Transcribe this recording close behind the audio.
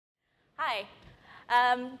Hi.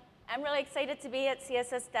 I'm really excited to be at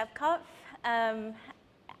CSS Dev Conf.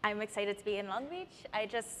 I'm excited to be in Long Beach. I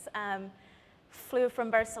just flew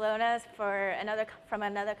from Barcelona from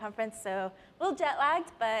another conference, so a little jet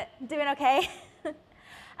lagged, but doing okay.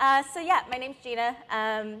 So yeah, my name's Gina.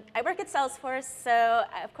 I work at Salesforce, so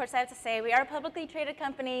of course I have to say we are a publicly traded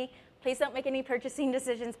company. Please don't make any purchasing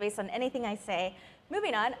decisions based on anything I say.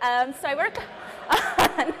 Moving on. So I work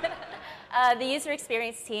on the user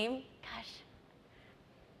experience team. Gosh.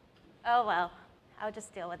 Oh well, I'll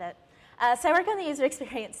just deal with it. So I work on the user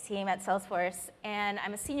experience team at Salesforce, and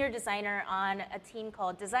I'm a senior designer on a team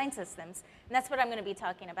called Design Systems, and that's what I'm going to be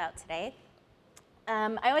talking about today.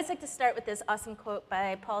 I always like to start with this awesome quote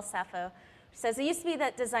by Paul Sappho, which says, "It used to be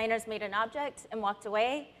that designers made an object and walked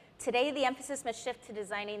away. Today, the emphasis must shift to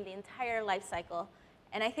designing the entire life cycle."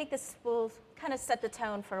 And I think this will kind of set the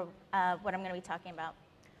tone for what I'm going to be talking about.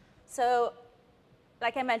 So,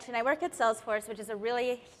 like I mentioned, I work at Salesforce, which is a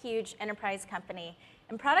really huge enterprise company.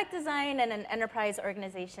 And product design in an enterprise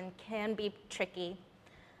organization can be tricky.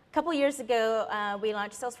 A couple years ago, we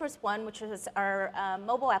launched Salesforce One, which was our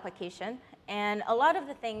mobile application. And a lot of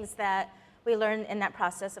the things that we learned in that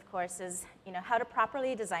process, of course, is how to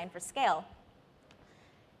properly design for scale.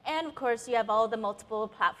 And of course, you have all the multiple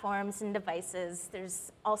platforms and devices.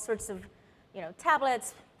 There's all sorts of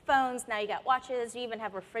tablets, phones, now you got watches, you even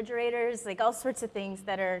have refrigerators, like all sorts of things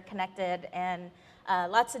that are connected, and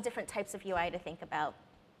lots of different types of UI to think about.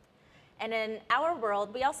 And in our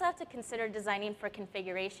world, we also have to consider designing for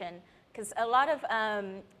configuration, because a lot of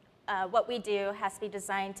what we do has to be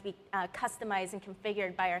designed to be customized and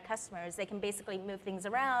configured by our customers. They can basically move things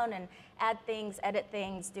around and add things, edit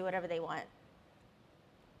things, do whatever they want.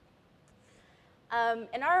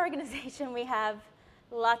 In our organization, we have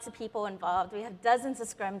lots of people involved. We have dozens of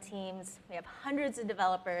Scrum teams. We have hundreds of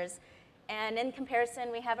developers. And in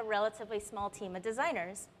comparison, we have a relatively small team of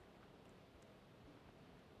designers.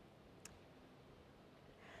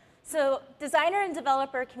 So designer and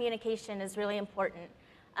developer communication is really important.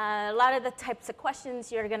 A lot of the types of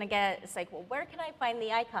questions you're going to get is like, well, where can I find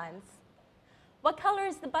the icons? What color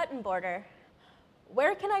is the button border?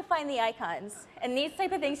 Where can I find the icons? And these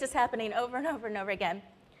type of things just happening over and over and over again.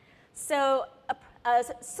 So a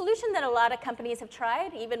solution that a lot of companies have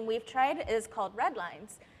tried, even we've tried, is called red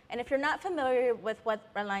lines. And if you're not familiar with what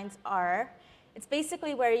red lines are, it's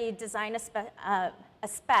basically where you design a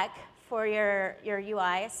spec for your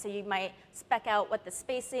UI. So you might spec out what the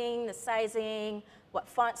spacing, the sizing, what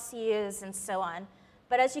fonts to use, and so on.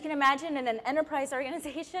 But as you can imagine, in an enterprise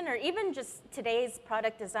organization, or even just today's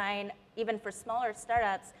product design, even for smaller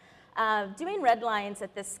startups, doing red lines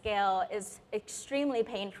at this scale is extremely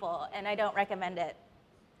painful, and I don't recommend it.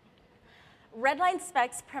 Red line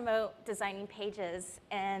specs promote designing pages,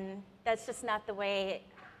 and that's just not the way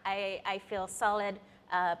I feel solid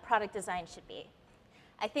product design should be.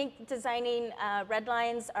 I think designing red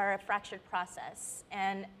lines are a fractured process,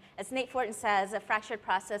 and as Nate Fortin says, a fractured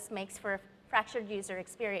process makes for a fractured user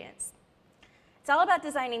experience. It's all about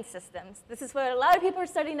designing systems. This is what a lot of people are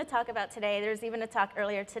starting to talk about today. There's even a talk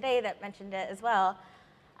earlier today that mentioned it as well.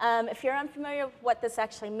 If you're unfamiliar with what this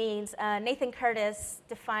actually means, Nathan Curtis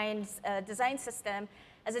defines a design system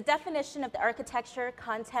as a definition of the architecture,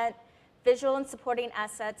 content, visual and supporting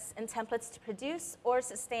assets, and templates to produce or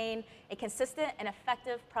sustain a consistent and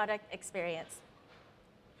effective product experience.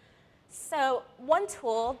 So one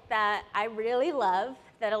tool that I really love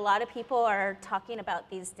that a lot of people are talking about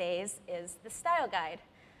these days is the style guide.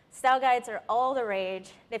 Style guides are all the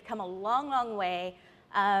rage. They've come a long, long way.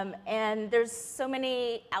 And there's so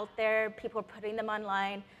many out there. People are putting them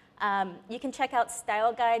online. You can check out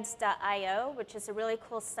styleguides.io, which is a really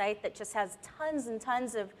cool site that just has tons and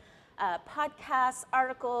tons of podcasts,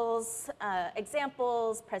 articles,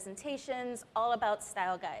 examples, presentations, all about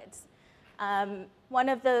style guides. One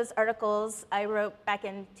of those articles I wrote back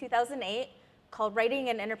in 2008 called Writing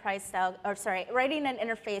an Interface Style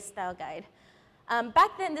Guide.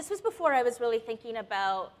 Back then, this was before I was really thinking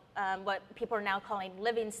about what people are now calling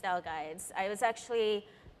living style guides. I was actually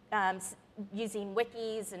using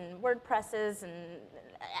wikis and WordPresses, and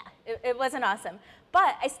it wasn't awesome.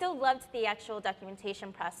 But I still loved the actual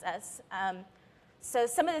documentation process. So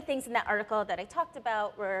some of the things in that article that I talked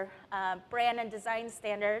about were brand and design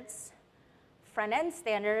standards, front-end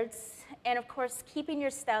standards, and of course, keeping your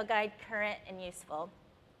style guide current and useful.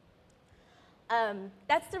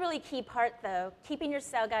 That's the really key part, though, keeping your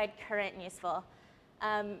style guide current and useful.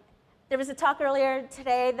 There was a talk earlier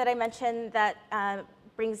today that I mentioned that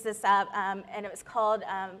brings this up, and it was called,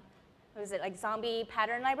 what was it, like zombie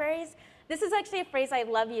pattern libraries? This is actually a phrase I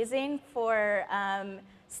love using for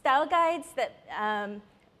style guides that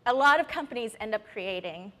a lot of companies end up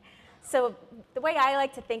creating. So the way I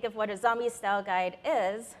like to think of what a zombie style guide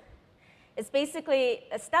is basically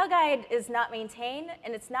a style guide is not maintained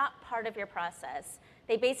and it's not part of your process.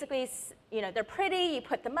 They basically, they're pretty, you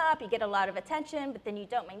put them up, you get a lot of attention, but then you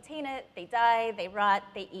don't maintain it, they die, they rot,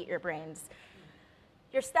 they eat your brains.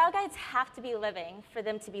 Your style guides have to be living for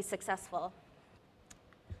them to be successful.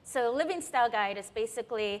 So a living style guide is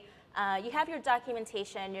basically, you have your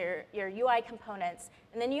documentation, your UI components,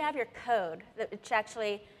 and then you have your code, which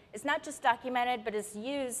actually is not just documented, but is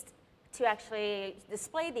used to actually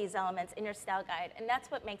display these elements in your style guide, and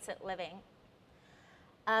that's what makes it living.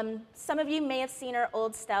 Some of you may have seen our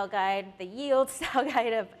old style guide, the ye old style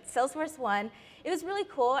guide of Salesforce 1. It was really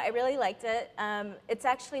cool. I really liked it. It's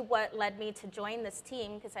actually what led me to join this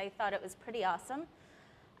team because I thought it was pretty awesome.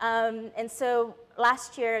 And so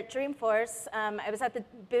last year at Dreamforce, I was at the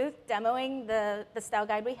booth demoing the style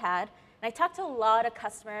guide we had. And I talked to a lot of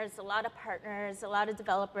customers, a lot of partners, a lot of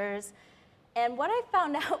developers. And what I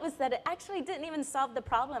found out was that it actually didn't even solve the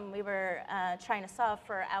problem we were trying to solve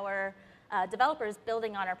for our developers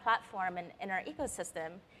building on our platform and in our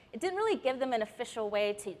ecosystem. It didn't really give them an official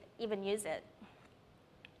way to even use it.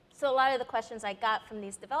 So a lot of the questions I got from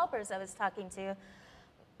these developers I was talking to,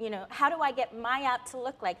 how do I get my app to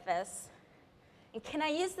look like this? And can I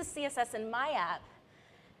use the CSS in my app?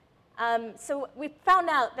 So we found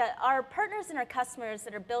out that our partners and our customers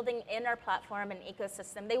that are building in our platform and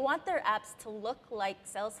ecosystem, they want their apps to look like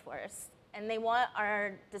Salesforce. And they want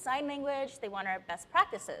our design language, they want our best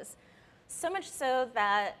practices. So much so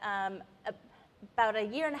that about a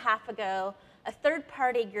year and a half ago, a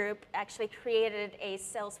third-party group actually created a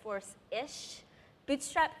Salesforce-ish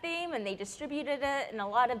Bootstrap theme, and they distributed it, and a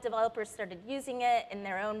lot of developers started using it in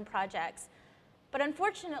their own projects. But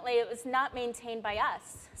unfortunately, it was not maintained by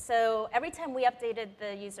us. So every time we updated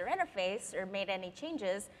the user interface or made any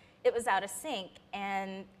changes, it was out of sync,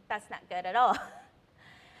 and that's not good at all.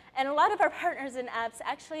 And a lot of our partners in apps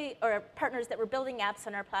actually, or partners that were building apps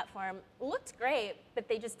on our platform, looked great, but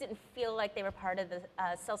they just didn't feel like they were part of the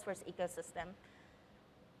Salesforce ecosystem.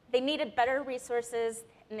 They needed better resources,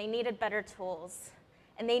 and they needed better tools.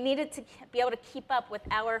 And they needed to be able to keep up with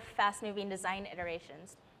our fast-moving design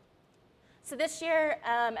iterations. So this year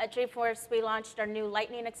at Dreamforce, we launched our new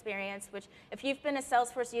Lightning experience, which if you've been a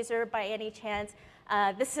Salesforce user by any chance,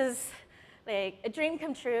 this is like a dream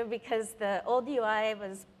come true because the old UI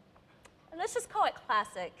was, let's just call it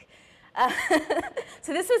classic.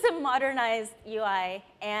 So this is a modernized UI,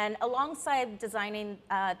 and alongside designing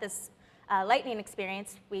this Lightning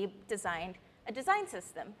experience, we designed a design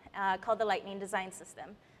system called the Lightning Design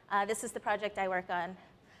System. This is the project I work on.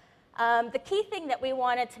 The key thing that we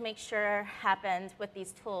wanted to make sure happened with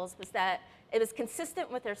these tools was that it was consistent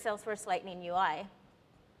with our Salesforce Lightning UI.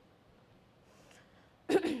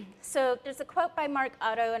 So there's a quote by Mark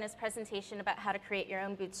Otto in his presentation about how to create your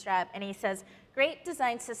own Bootstrap, and he says, "Great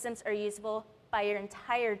design systems are usable by your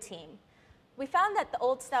entire team." We found that the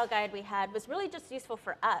old style guide we had was really just useful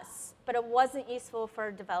for us, but it wasn't useful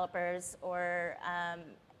for developers or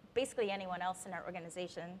basically anyone else in our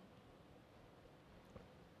organization.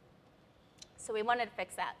 So we wanted to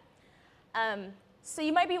fix that. So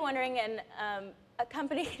you might be wondering, in a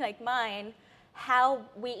company like mine, how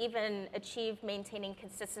we even achieve maintaining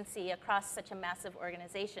consistency across such a massive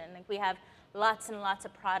organization. Like, we have lots and lots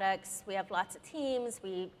of products, we have lots of teams,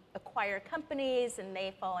 we acquire companies, and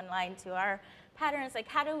they fall in line to our patterns. Like,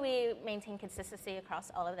 how do we maintain consistency across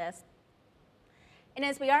all of this? And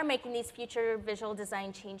as we are making these future visual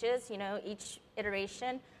design changes, each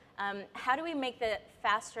iteration, how do we make that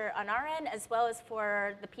faster on our end, as well as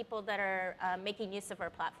for the people that are making use of our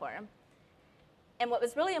platform? And what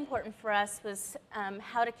was really important for us was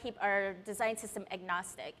how to keep our design system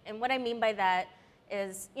agnostic. And what I mean by that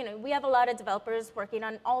is, we have a lot of developers working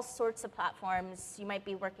on all sorts of platforms. You might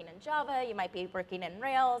be working in Java, you might be working in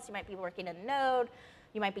Rails, you might be working in Node,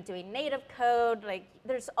 you might be doing native code. Like,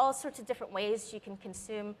 there's all sorts of different ways you can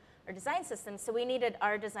consume our design system. So we needed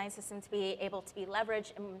our design system to be able to be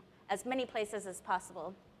leveraged in as many places as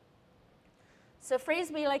possible. So a phrase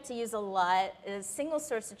we like to use a lot is single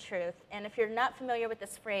source of truth. And if you're not familiar with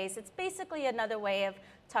this phrase, it's basically another way of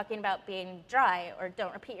talking about being dry, or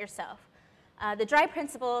don't repeat yourself. The dry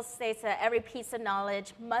principle states that every piece of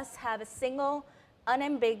knowledge must have a single,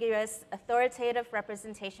 unambiguous, authoritative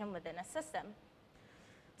representation within a system.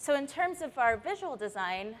 So in terms of our visual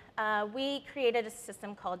design, we created a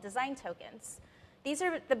system called design tokens. These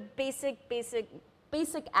are the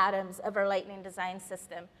basic atoms of our Lightning design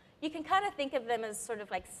system. You can kind of think of them as sort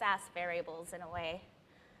of like SAS variables in a way.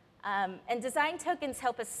 And design tokens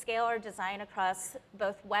help us scale our design across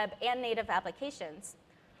both web and native applications.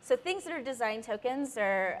 So things that are design tokens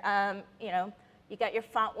are, you got your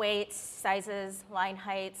font weights, sizes, line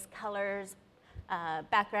heights, colors,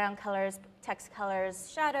 background colors, text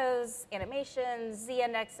colors, shadows, animations,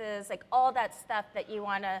 z-indexes, like all that stuff that you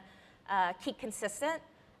want to keep consistent.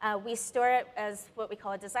 We store it as what we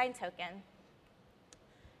call a design token.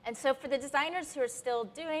 And so for the designers who are still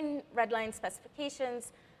doing redline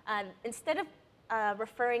specifications, instead of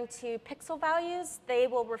referring to pixel values, they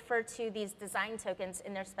will refer to these design tokens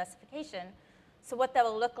in their specification. So what that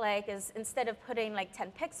will look like is instead of putting like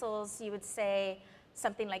 10 pixels, you would say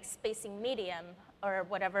something like spacing medium or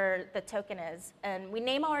whatever the token is. And we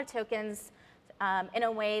name all our tokens in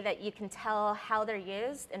a way that you can tell how they're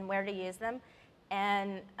used and where to use them.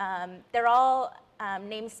 And they're all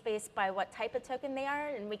namespaced by what type of token they are,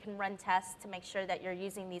 and we can run tests to make sure that you're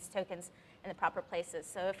using these tokens in the proper places.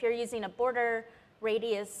 So if you're using a border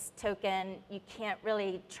radius token, you can't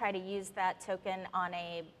really try to use that token on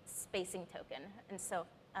a spacing token, and so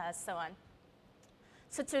on.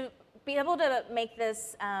 So to be able to make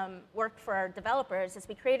this work for our developers is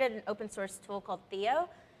we created an open source tool called Theo,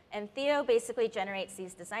 and Theo basically generates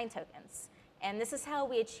these design tokens. And this is how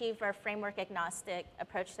we achieve our framework agnostic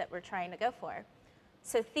approach that we're trying to go for.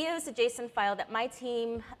 So Theo is a JSON file that my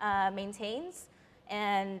team maintains,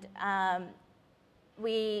 and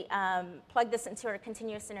we plug this into our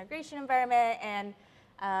continuous integration environment, and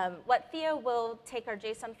what Theo will take our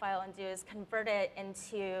JSON file and do is convert it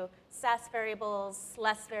into Sass variables,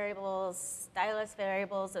 less variables, stylus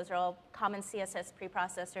variables. Those are all common CSS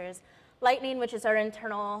preprocessors. Lightning, which is our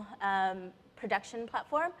internal production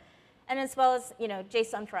platform, and as well as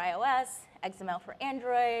JSON for iOS, XML for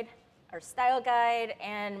Android, our style guide,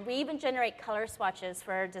 and we even generate color swatches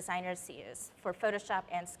for our designers to use for Photoshop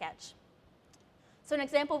and Sketch. So an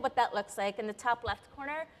example of what that looks like, in the top left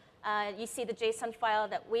corner, you see the JSON file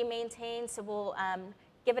that we maintain. So we'll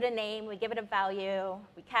give it a name, we give it a value,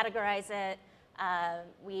 we categorize it,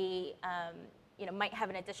 we might have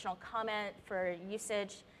an additional comment for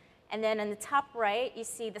usage. And then in the top right, you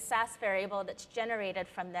see the Sass variable that's generated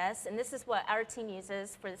from this. And this is what our team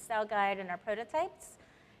uses for the style guide and our prototypes.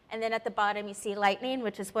 And then at the bottom, you see Lightning,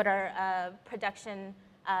 which is what our production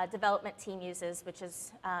development team uses, which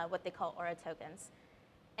is what they call Aura tokens.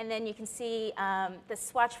 And then you can see the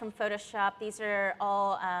swatch from Photoshop. These are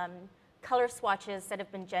all color swatches that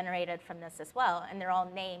have been generated from this as well. And they're all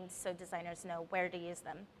named so designers know where to use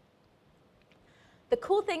them. The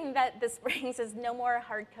cool thing that this brings is no more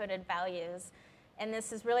hard-coded values. And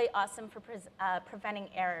this is really awesome for preventing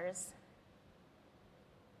errors.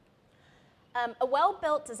 A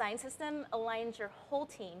well-built design system aligns your whole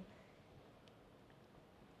team.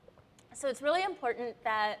 So it's really important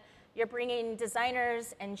that you're bringing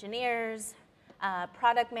designers, engineers,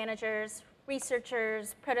 product managers,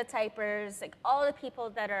 researchers, prototypers, like all the people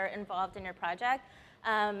that are involved in your project.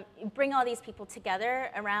 You bring all these people together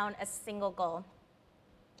around a single goal.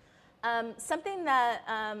 Something that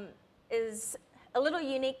is a little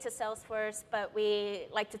unique to Salesforce, but we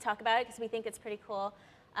like to talk about it because we think it's pretty cool,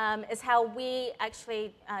 is how we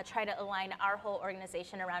actually try to align our whole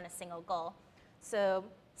organization around a single goal. So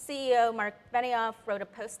CEO Mark Benioff wrote a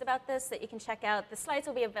post about this that you can check out. The slides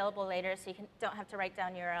will be available later, so you don't have to write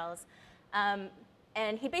down URLs.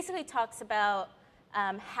 And he basically talks about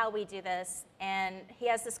how we do this, and he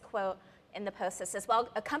has this quote in the post that says, "While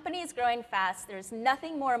a company is growing fast, there's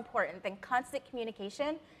nothing more important than constant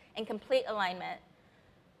communication and complete alignment."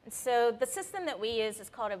 And so the system that we use is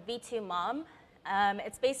called a V2 MOM.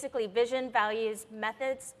 It's basically vision, values,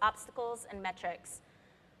 methods, obstacles, and metrics.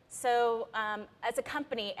 So as a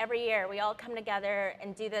company, every year, we all come together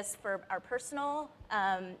and do this for our personal,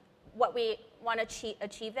 what we want to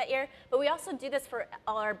achieve that year, but we also do this for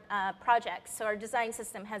all our projects. So our design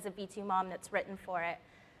system has a V2 MOM that's written for it.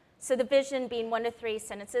 So the vision being 1 to 3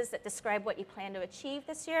 sentences that describe what you plan to achieve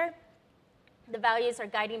this year. The values are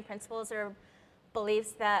guiding principles or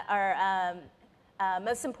beliefs that are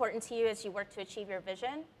most important to you as you work to achieve your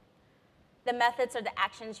vision. The methods are the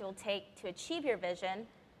actions you'll take to achieve your vision.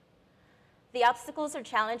 The obstacles or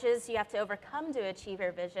challenges you have to overcome to achieve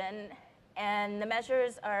your vision. And the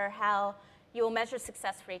measures are how you will measure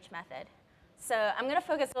success for each method. So I'm going to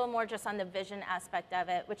focus a little more just on the vision aspect of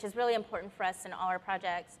it, which is really important for us in all our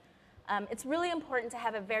projects. It's really important to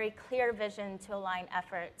have a very clear vision to align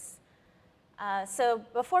efforts. So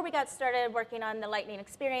before we got started working on the Lightning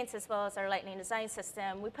experience as well as our Lightning design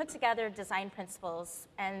system, we put together design principles.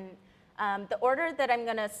 And the order that I'm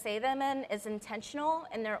going to say them in is intentional,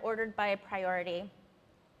 and they're ordered by priority.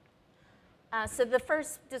 So the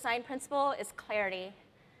first design principle is clarity.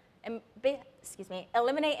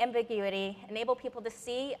 eliminate ambiguity, enable people to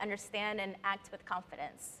see, understand, and act with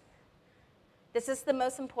confidence. This is the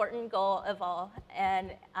most important goal of all,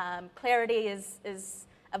 and clarity is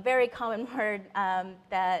a very common word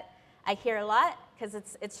that I hear a lot, because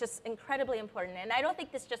it's just incredibly important. And I don't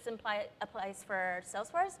think this just applies for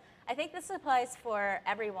Salesforce. I think this applies for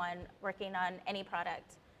everyone working on any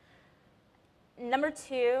product. Number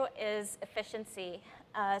 2 is efficiency.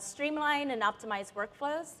 Streamline and optimize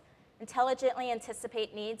workflows. Intelligently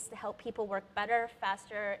anticipate needs to help people work better,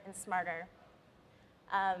 faster, and smarter.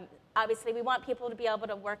 Obviously, we want people to be able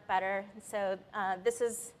to work better, so this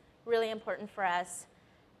is really important for us.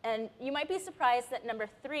 And you might be surprised that number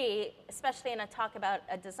 3, especially in a talk about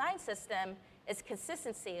a design system, is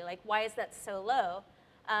consistency. Like, why is that so low?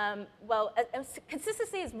 Well,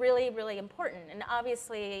 consistency is really, really important, and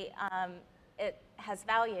obviously it has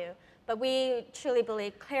value. But we truly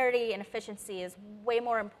believe clarity and efficiency is way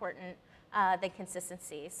more important than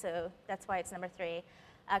consistency, so that's why it's number 3.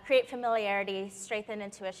 Create familiarity, strengthen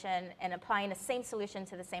intuition, and applying the same solution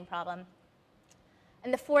to the same problem.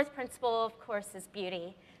 And the 4th principle, of course, is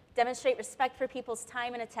beauty. Demonstrate respect for people's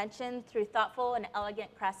time and attention through thoughtful and elegant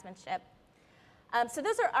craftsmanship. So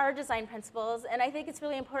those are our design principles, and I think it's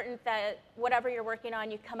really important that whatever you're working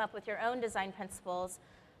on, you come up with your own design principles.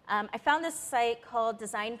 I found this site called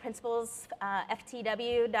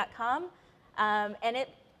designprinciples.ftw.com, and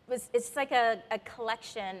it's like a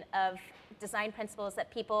collection of design principles that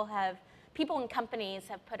people and companies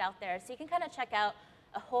have put out there. So you can kind of check out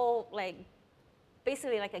a whole,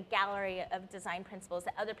 basically like a gallery of design principles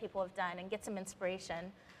that other people have done and get some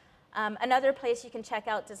inspiration. Another place you can check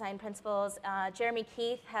out design principles, Jeremy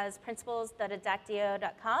Keith has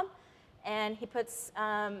principles.adactio.com, and he puts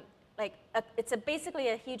it's basically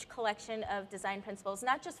a huge collection of design principles,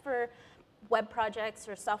 not just for web projects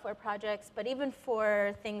or software projects, but even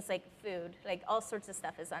for things like food, like all sorts of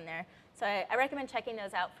stuff is on there. So I recommend checking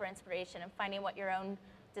those out for inspiration and finding what your own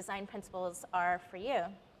design principles are for you.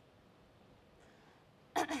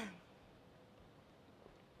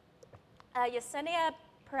 Yesenia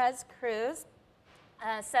Perez Cruz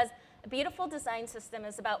says, a beautiful design system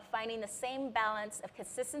is about finding the same balance of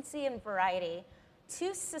consistency and variety.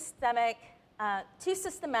 Too systematic, and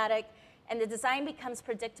the design becomes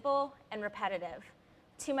predictable and repetitive.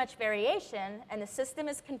 Too much variation, and the system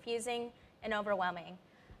is confusing and overwhelming.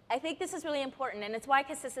 I think this is really important, and it's why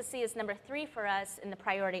consistency is number 3 for us in the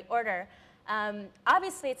priority order.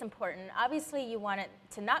 Obviously, it's important. Obviously, you want it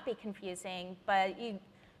to not be confusing, but you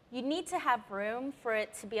need to have room for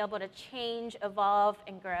it to be able to change, evolve,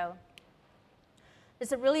 and grow.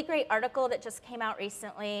 There's a really great article that just came out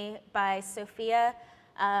recently by Sophia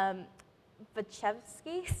Vachevsky.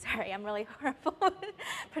 Sorry, I'm really horrible with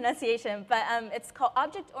pronunciation, but it's called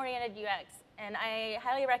Object-Oriented UX, and I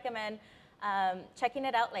highly recommend checking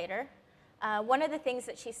it out later. One of the things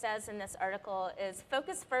that she says in this article is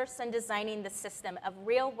focus first on designing the system of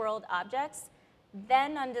real-world objects,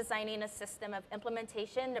 then on designing a system of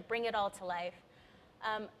implementation to bring it all to life.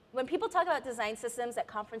 When people talk about design systems at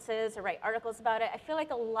conferences or write articles about it, I feel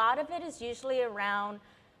like a lot of it is usually around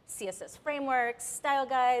CSS frameworks, style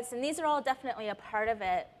guides, and these are all definitely a part of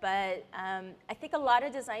it, but I think a lot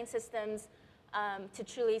of design systems to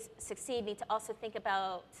truly succeed need to also think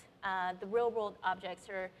about the real-world objects,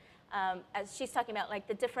 or as she's talking about, like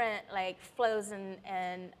the different flows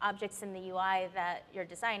and objects in the UI that you're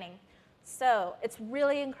designing. So it's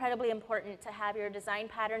really incredibly important to have your design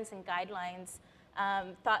patterns and guidelines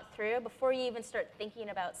thought through before you even start thinking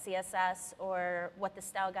about CSS or what the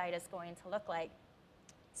style guide is going to look like.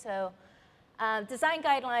 So design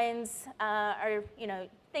guidelines are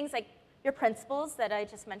things like your principles that I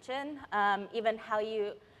just mentioned, even how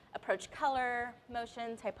you approach color,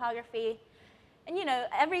 motion, typography. And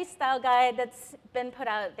every style guide that's been put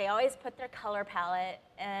out, they always put their color palette,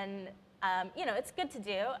 and it's good to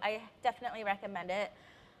do. I definitely recommend it.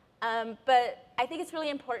 But I think it's really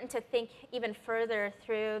important to think even further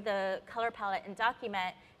through the color palette and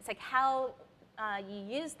document. It's like how you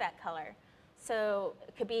use that color. So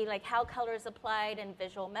it could be like how color is applied in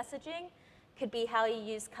visual messaging. It could be how you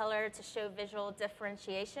use color to show visual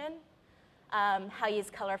differentiation, how you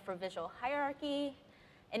use color for visual hierarchy,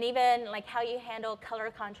 and even like how you handle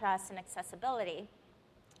color contrast and accessibility.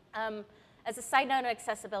 As a side note on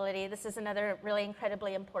accessibility, this is another really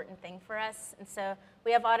incredibly important thing for us. And so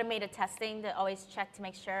we have automated testing to always check to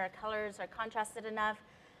make sure our colors are contrasted enough.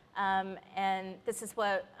 And this is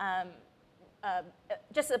what,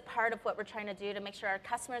 just a part of what we're trying to do to make sure our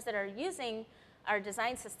customers that are using our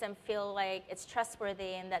design system feel like it's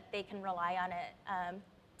trustworthy and that they can rely on it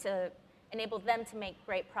to enable them to make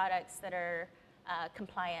great products that are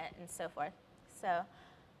compliant and so forth.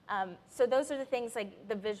 So those are the things like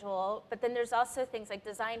the visual, but then there's also things like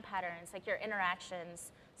design patterns, like your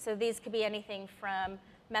interactions. So these could be anything from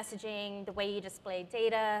messaging, the way you display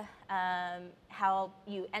data, how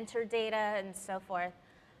you enter data, and so forth.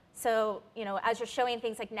 So, as you're showing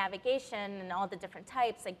things like navigation and all the different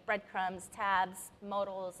types, like breadcrumbs, tabs,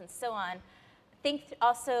 modals, and so on, think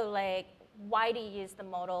also like, why do you use the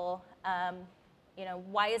modal?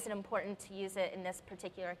 Why is it important to use it in this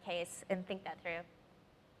particular case? And think that through.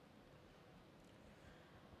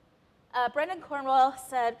 Brendan Cornwell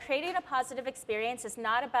said, creating a positive experience is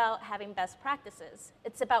not about having best practices.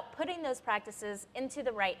 It's about putting those practices into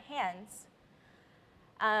the right hands.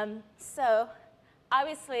 So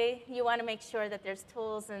obviously, you want to make sure that there's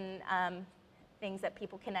tools and things that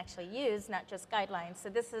people can actually use, not just guidelines. So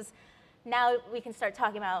this is, now we can start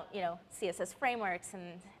talking about CSS frameworks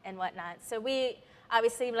and whatnot. So we,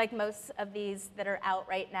 obviously, like most of these that are out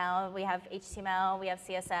right now, we have HTML, we have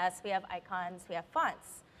CSS, we have icons, we have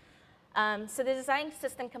fonts. So the design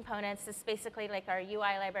system components is basically like our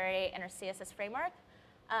UI library and our CSS framework.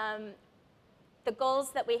 The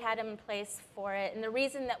goals that we had in place for it, and the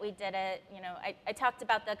reason that we did it, I talked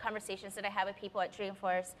about the conversations that I had with people at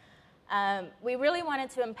Dreamforce. We really wanted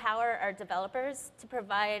to empower our developers to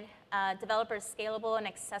provide developers scalable and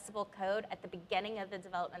accessible code at the beginning of the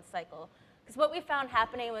development cycle. Because what we found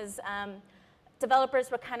happening was developers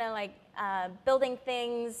were kind of like building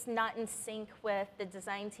things not in sync with the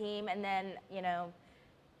design team, and then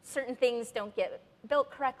certain things don't get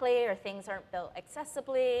built correctly, or things aren't built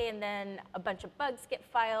accessibly, and then a bunch of bugs get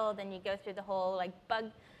filed, and you go through the whole like bug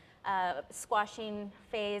squashing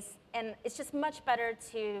phase. And it's just much better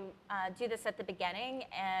to do this at the beginning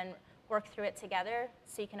and work through it together,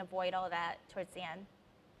 so you can avoid all that towards the end.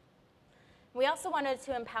 We also wanted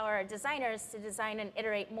to empower our designers to design and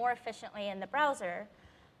iterate more efficiently in the browser.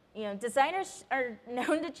 Designers are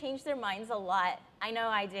known to change their minds a lot. I know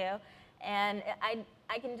I do. And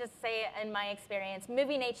I can just say, in my experience,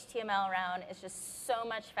 moving HTML around is just so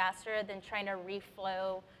much faster than trying to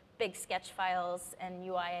reflow big sketch files and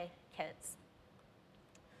UI kits.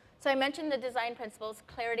 So I mentioned the design principles,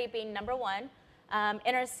 clarity being number one.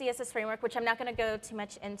 In our CSS framework, which I'm not going to go too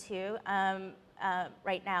much into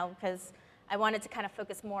right now, because I wanted to kind of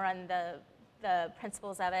focus more on the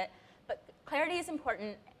principles of it. But clarity is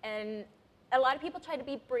important, and a lot of people try to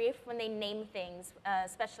be brief when they name things,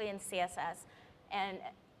 especially in CSS and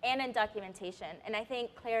in documentation. And I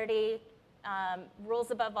think clarity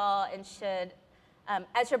rules above all, and should,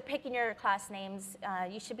 as you're picking your class names,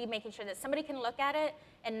 you should be making sure that somebody can look at it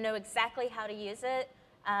and know exactly how to use it,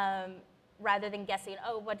 rather than guessing,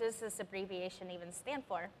 oh, what does this abbreviation even stand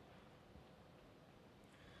for?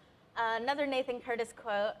 Another Nathan Curtis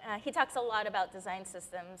quote, he talks a lot about design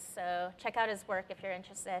systems, so check out his work if you're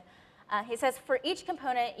interested. He says, for each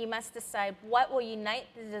component, you must decide what will unite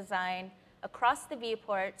the design across the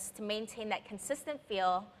viewports to maintain that consistent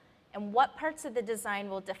feel, and what parts of the design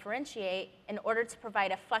will differentiate in order to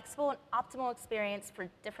provide a flexible and optimal experience for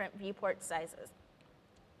different viewport sizes.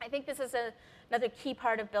 I think this is another key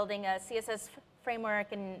part of building a CSS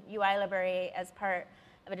framework and UI library as part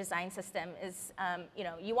of a design system is,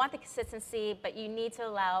 you want the consistency, but you need to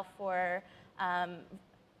allow for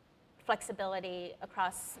flexibility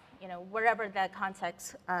across, wherever the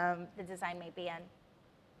context the design may be in.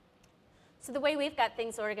 So the way we've got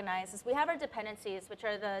things organized is we have our dependencies, which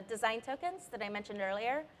are the design tokens that I mentioned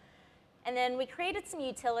earlier. And then we created some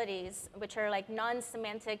utilities, which are like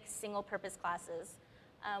non-semantic single-purpose classes.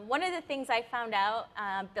 One of the things I found out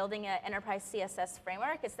building an enterprise CSS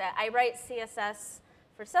framework is that I write CSS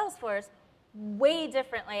for Salesforce way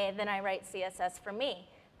differently than I write CSS for me.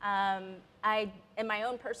 In my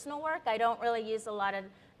own personal work, I don't really use a lot of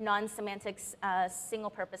non-semantic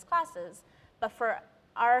single-purpose classes. But for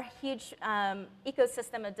our huge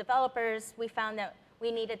ecosystem of developers, we found that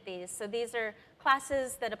we needed these. So these are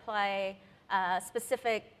classes that apply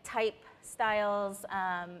specific type styles,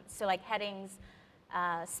 so like headings,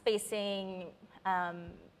 spacing,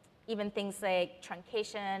 even things like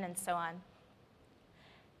truncation, and so on.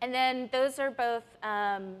 And then those are both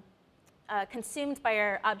consumed by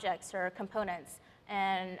our objects or components.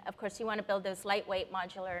 And of course, you want to build those lightweight,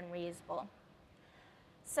 modular, and reusable.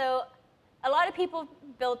 So a lot of people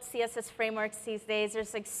build CSS frameworks these days.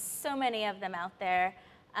 There's like so many of them out there.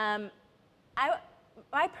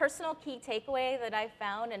 My personal key takeaway that I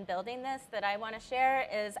found in building this that I want to share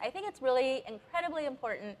is I think it's really incredibly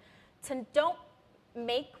important to don't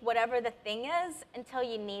make whatever the thing is until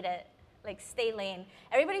you need it. Like, stay lean.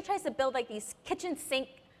 Everybody tries to build like these kitchen sink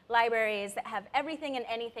libraries that have everything and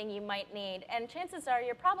anything you might need. And chances are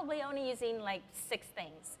you're probably only using like 6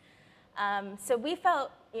 things. So we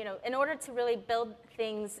felt, in order to really build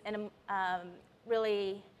things in a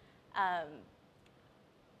really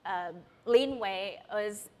lean way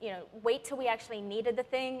was, wait till we actually needed the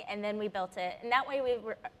thing and then we built it. And that way we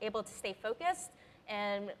were able to stay focused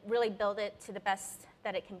and really build it to the best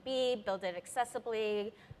that it can be, build it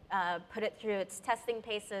accessibly, put it through its testing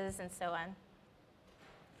paces, and so on.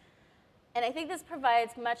 And I think this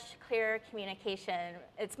provides much clearer communication.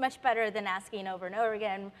 It's much better than asking over and over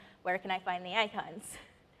again, where can I find the icons?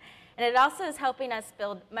 And it also is helping us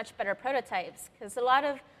build much better prototypes, because a lot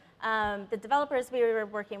of the developers we were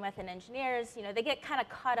working with and engineers, they get kind of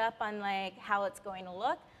caught up on like how it's going to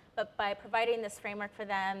look, but by providing this framework for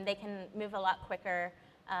them, they can move a lot quicker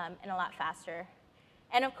and a lot faster.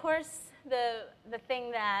 And of course, the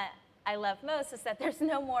thing that I love most is that there's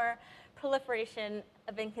no more proliferation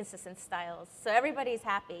of inconsistent styles. So everybody's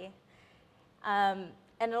happy.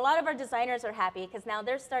 And a lot of our designers are happy because now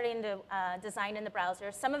they're starting to design in the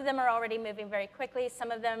browser. Some of them are already moving very quickly.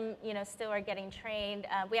 Some of them, still are getting trained.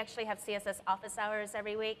 We actually have CSS office hours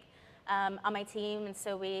every week on my team, and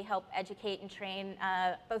so we help educate and train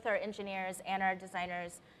both our engineers and our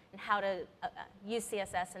designers in how to use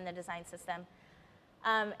CSS in the design system.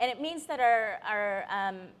 And it means that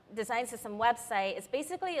our design system website is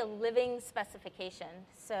basically a living specification.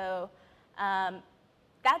 So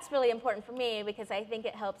that's really important for me because I think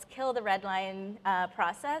it helps kill the red line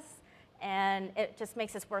process, and it just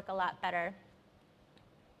makes us work a lot better.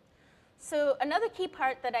 So another key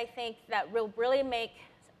part that I think that will really make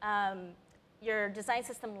your design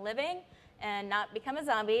system living and not become a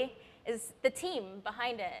zombie is the team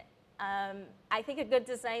behind it. I think a good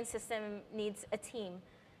design system needs a team.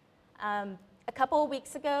 A couple of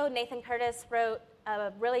weeks ago, Nathan Curtis wrote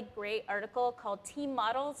a really great article called Team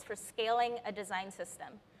Models for Scaling a Design System.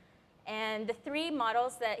 And the 3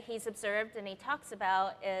 models that he's observed and he talks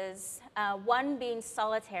about is one being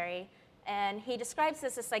solitary. And he describes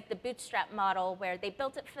this as like the bootstrap model where they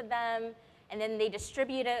built it for them and then they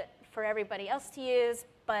distribute it for everybody else to use.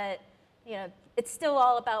 But it's still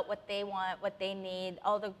all about what they want, what they need.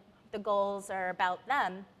 All the goals are about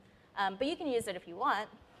them, but you can use it if you want.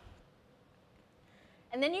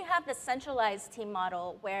 And then you have the centralized team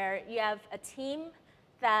model where you have a team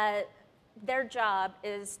that their job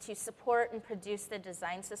is to support and produce the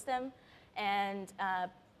design system, and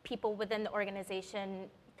people within the organization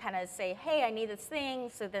kind of say, hey, I need this thing,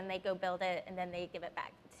 so then they go build it, and then they give it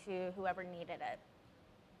back to whoever needed it.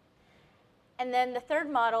 And then the third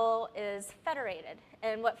model is federated.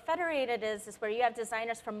 And what federated is where you have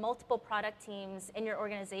designers from multiple product teams in your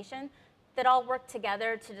organization that all work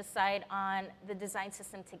together to decide on the design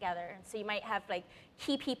system together. And so you might have like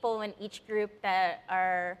key people in each group that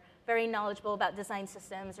are very knowledgeable about design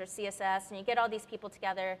systems or CSS, and you get all these people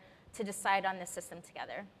together to decide on this system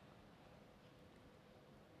together.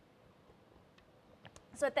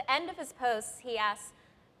 So at the end of his post, he asks,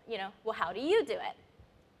 well, how do you do it?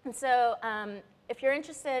 And so if you're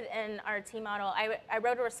interested in our team model, I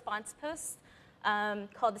wrote a response post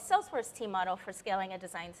called the Salesforce team model for scaling a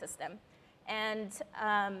design system. And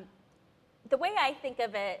the way I think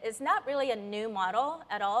of it is not really a new model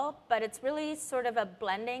at all, but it's really sort of a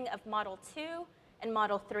blending of Model 2 and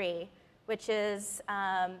Model 3, which is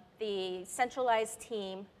the centralized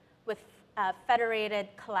team with federated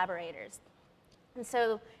collaborators. And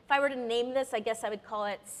so if I were to name this, I guess I would call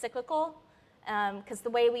it cyclical. Because the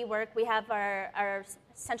way we work, we have our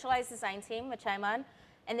centralized design team, which I'm on,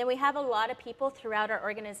 and then we have a lot of people throughout our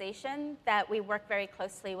organization that we work very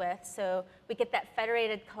closely with, so we get that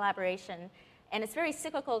federated collaboration. And it's very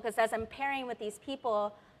cyclical because as I'm pairing with these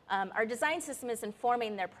people, our design system is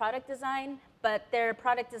informing their product design, but their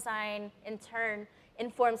product design, in turn,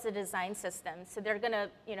 informs the design system. So they're going to,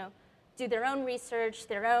 do their own research,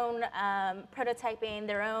 their own prototyping,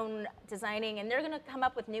 their own designing, and they're going to come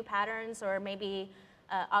up with new patterns or maybe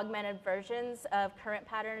augmented versions of current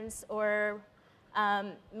patterns, or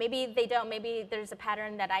maybe they don't. Maybe there's a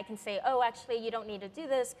pattern that I can say, oh, actually, you don't need to do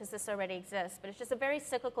this because this already exists. But it's just a very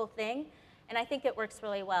cyclical thing, and I think it works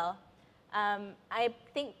really well. I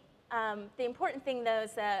think the important thing, though,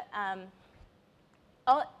 is that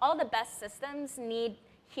all the best systems need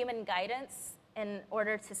human guidance in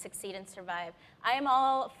order to succeed and survive. I am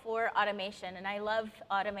all for automation, and I love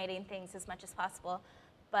automating things as much as possible.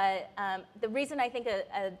 But the reason I think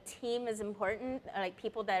a team is important, like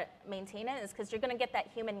people that maintain it, is because you're going to get that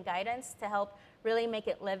human guidance to help really make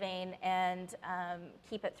it living and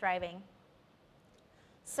keep it thriving.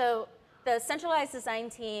 So the centralized design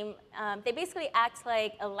team, they basically act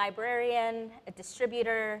like a librarian, a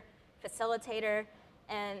distributor, facilitator,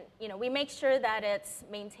 and we make sure that it's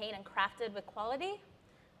maintained and crafted with quality.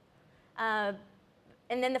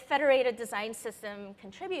 And then the federated design system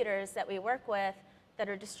contributors that we work with that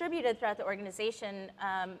are distributed throughout the organization,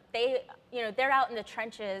 they're out in the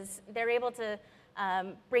trenches. They're able to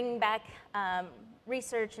bring back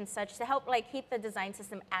research and such to help keep the design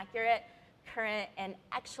system accurate, current, and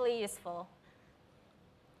actually useful.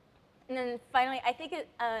 And then finally, I think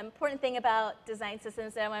an important thing about design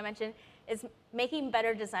systems that I want to mention is making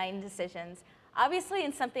better design decisions. Obviously,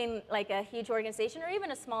 in something like a huge organization or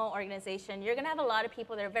even a small organization, you're going to have a lot of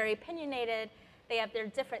people that are very opinionated. They have their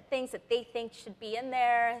different things that they think should be in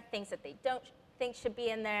there, things that they don't think should be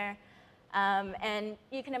in there. And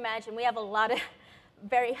you can imagine we have a lot of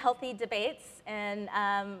very healthy debates. And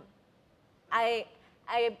I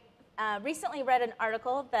recently read an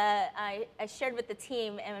article that I shared with the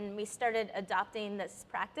team, and we started adopting this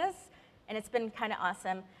practice, and it's been kind of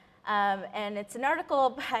awesome. And it's an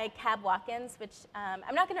article by Cab Watkins, which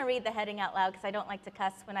I'm not going to read the heading out loud because I don't like to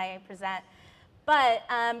cuss when I present. But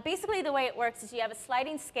basically the way it works is you have a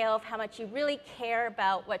sliding scale of how much you really care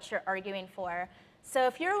about what you're arguing for. So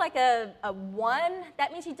if you're like a 1,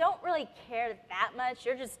 that means you don't really care that much.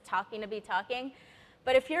 You're just talking to be talking.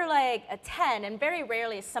 But if you're like a 10, and very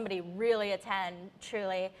rarely is somebody really a 10,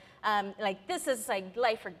 truly, like this is like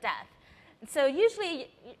life or death. And so usually,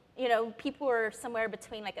 people are somewhere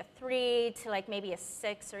between like a 3 to like maybe a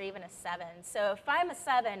 6 or even a 7. So if I'm a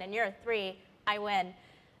 7 and you're a 3, I win.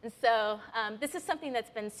 And so this is something that's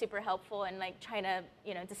been super helpful in like trying to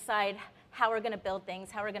decide how we're going to build things,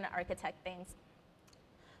 how we're going to architect things.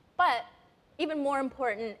 But even more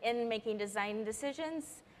important in making design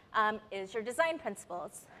decisions is your design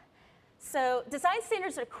principles. So design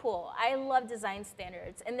standards are cool. I love design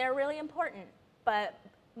standards, and they're really important. But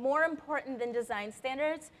more important than design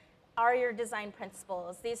standards are your design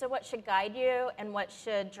principles. These are what should guide you and what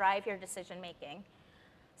should drive your decision making.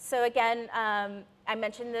 So again, I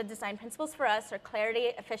mentioned the design principles for us are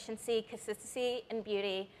clarity, efficiency, consistency, and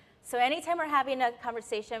beauty. So anytime we're having a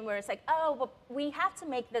conversation where it's like, oh, well, we have to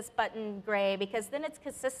make this button gray because then it's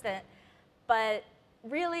consistent. But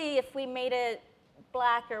really, if we made it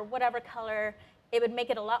black or whatever color, it would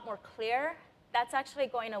make it a lot more clear. That's actually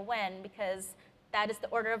going to win because that is the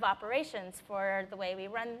order of operations for the way we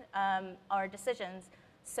run our decisions.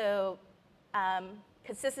 So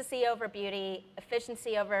consistency over beauty,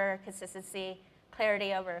 efficiency over consistency,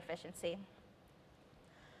 clarity over efficiency.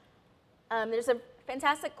 There's a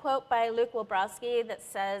fantastic quote by Luke Wilbrowski that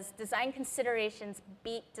says, design considerations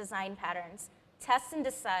beat design patterns. Test and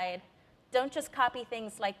decide. Don't just copy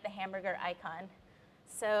things like the hamburger icon.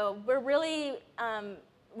 So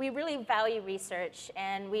we really value research,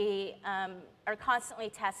 and we are constantly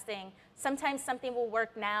testing. Sometimes something will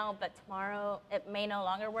work now, but tomorrow it may no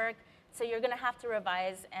longer work. So you're going to have to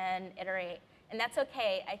revise and iterate. And that's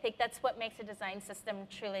OK. I think that's what makes a design system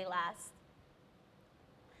truly last.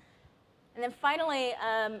 And then finally,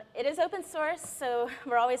 it is open source, so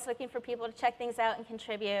we're always looking for people to check things out and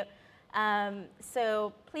contribute.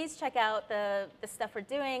 So please check out the stuff we're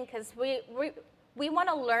doing, because we want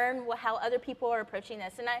to learn how other people are approaching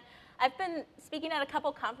this. And I've been speaking at a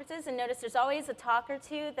couple conferences and noticed there's always a talk or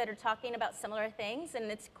two that are talking about similar things. And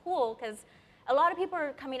it's cool, because a lot of people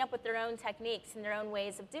are coming up with their own techniques and their own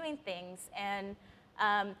ways of doing things. And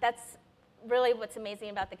that's really what's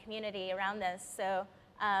amazing about the community around this. So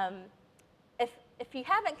if you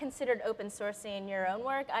haven't considered open sourcing your own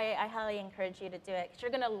work, I highly encourage you to do it, because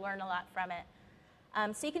you're going to learn a lot from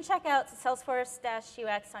it. So you can check out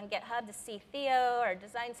Salesforce-UX on GitHub to see Theo, our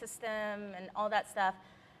design system, and all that stuff.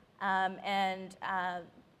 And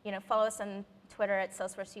follow us on Twitter at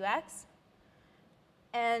Salesforce-UX.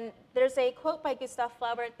 And there's a quote by Gustav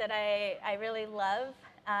Flaubert that I really love,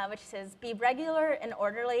 which says, be regular and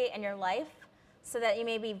orderly in your life so that you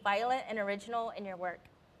may be violent and original in your work.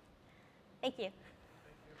 Thank you.